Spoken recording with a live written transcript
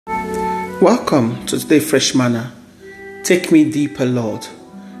Welcome to today's Fresh Manna. Take me deeper, Lord.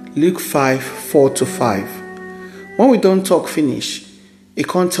 Luke 5:4-5. When we don't talk finish, he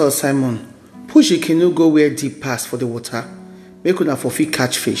can't tell Simon, push the canoe go where deep pass for the water. Make una for fit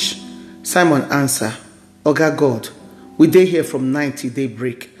catch fish. Simon answer, Oga God, we dey here from 9 till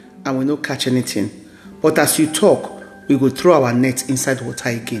daybreak and we no catch anything. But as you talk, we go throw our net inside water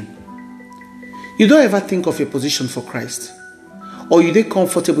again. You don't ever think of your position for Christ? Or you dey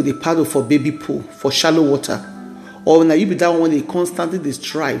comfortable dey paddle for baby pool, for shallow water? Or now you be that one they constantly dey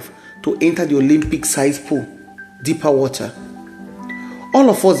strive to enter the Olympic size pool, deeper water? All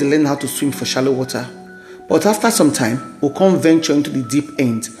of us dey learn how to swim for shallow water. But after some time, we'll come venture into the deep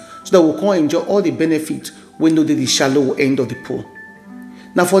end so that we'll come enjoy all the benefits when we dey the shallow end of the pool.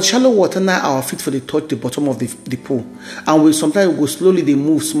 Now for shallow water, now our feet for the touch the bottom of the pool. And we sometimes go slowly they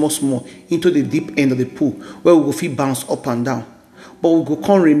move small into the deep end of the pool where we go feel bounce up and down. But we go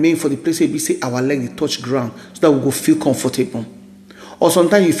can't remain for the place where we say our leg they touch ground so that we go feel comfortable. Or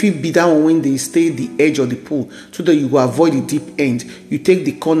sometimes you feel be down when they stay the edge of the pool so that you go avoid the deep end. You take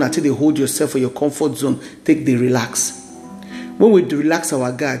the corner till they hold yourself for your comfort zone, take the relax. When we relax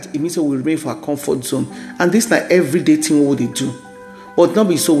our guard, it means that we remain for our comfort zone. And this is not everyday thing what they do. But not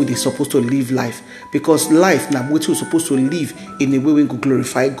be so we are supposed to live life. Because life now we're supposed to live in a way we could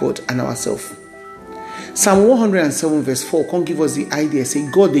glorify God and ourselves. Psalm 107 verse 4 can give us the idea. Say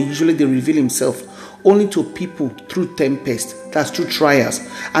God they reveal himself only to people through tempest, that's through trials,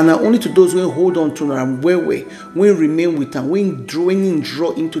 and not only to those who hold on to them when remain with them, when draw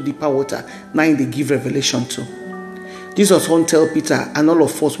into deeper water. Now they give revelation to. Jesus won't tell Peter and all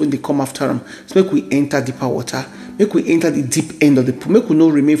of us when they come after him, so make we enter deeper water, make we enter the deep end of the pool, make we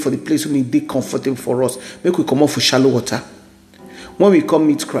not remain for the place when they comfortable for us, make we come out for shallow water. When we come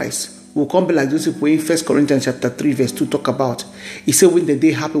meet Christ, we'll come be like those people in 1 Corinthians chapter 3 verse 2 talk about. He said when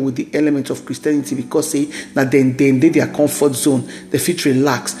they happy with the element of Christianity because say that then they their comfort zone, they fit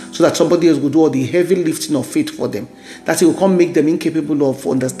relax so that somebody else will do all the heavy lifting of faith for them. That it will come make them incapable of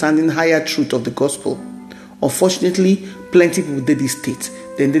understanding higher truth of the gospel. Unfortunately, plenty people did this state,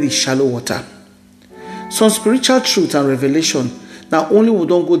 then did the shallow water. Some spiritual truth and revelation. Now only we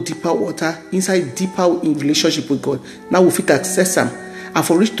don't go deeper water, inside deeper in relationship with God. Now we fit access them. And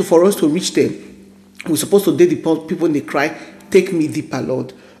for us to reach them, we're supposed to date the people when they cry, take me deeper,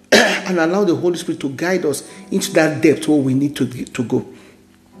 Lord. And allow the Holy Spirit to guide us into that depth where we need to go.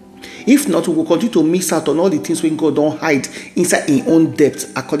 If not, we will continue to miss out on all the things when God don't hide inside his own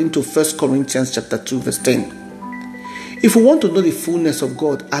depth, according to 1 Corinthians chapter 2, verse 10. If we want to know the fullness of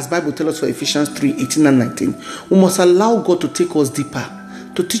God, as Bible tells us for Ephesians 3:18 and 19, we must allow God to take us deeper,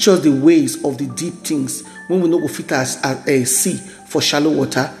 to teach us the ways of the deep things when we know go fit as a sea for shallow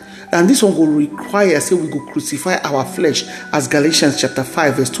water. And this one will require, say we go crucify our flesh, as Galatians chapter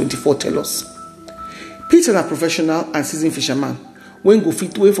 5 verse 24 tell us. Peter, a professional and seasoned fisherman, when go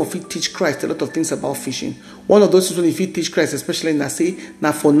fit way for fit teach Christ a lot of things about fishing. One of those is when he fit teach Christ, especially now say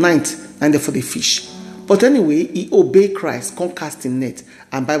now for night and for the fish. But anyway, he obey Christ, come cast in net,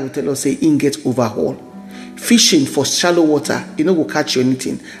 and Bible tell us say he get overhaul. Fishing for shallow water, you know, will catch you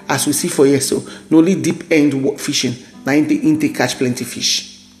anything. As we see for here, so no only deep end fishing, now they catch plenty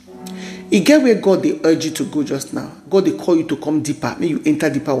fish. You get where God they urge you to go just now. God they call you to come deeper. May you enter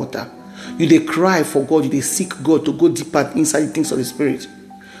deeper water. You they cry for God, you they seek God to go deeper inside the things of the Spirit.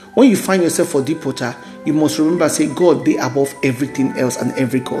 When you find yourself for deep water, you must remember say God they above everything else and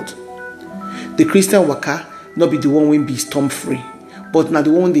every God. The Christian waka not be the one when be storm free, but now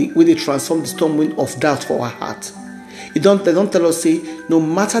the one where they transform the storm wind of doubt for our heart. They don't tell us say no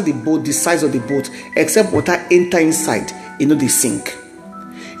matter the boat, the size of the boat, except water enter inside, they sink.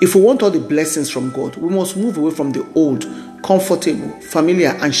 If we want all the blessings from God, we must move away from the old, comfortable,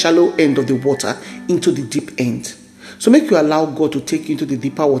 familiar, and shallow end of the water into the deep end. So make you allow God to take you into the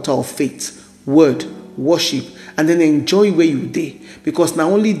deeper water of faith, word, worship, and then enjoy where you dey. Because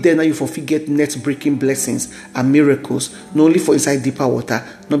not only then are you for get net-breaking blessings and miracles, not only for inside deeper water,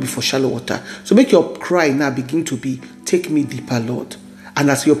 not before shallow water. So make your cry now begin to be, take me deeper, Lord. And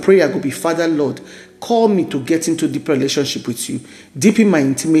as your prayer go be, Father, Lord, call me to get into deeper relationship with you. Deepen my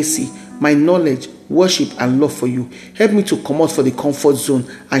intimacy, my knowledge, worship, and love for you. Help me to come out for the comfort zone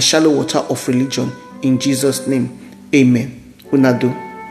and shallow water of religion. In Jesus' name, amen. Unado.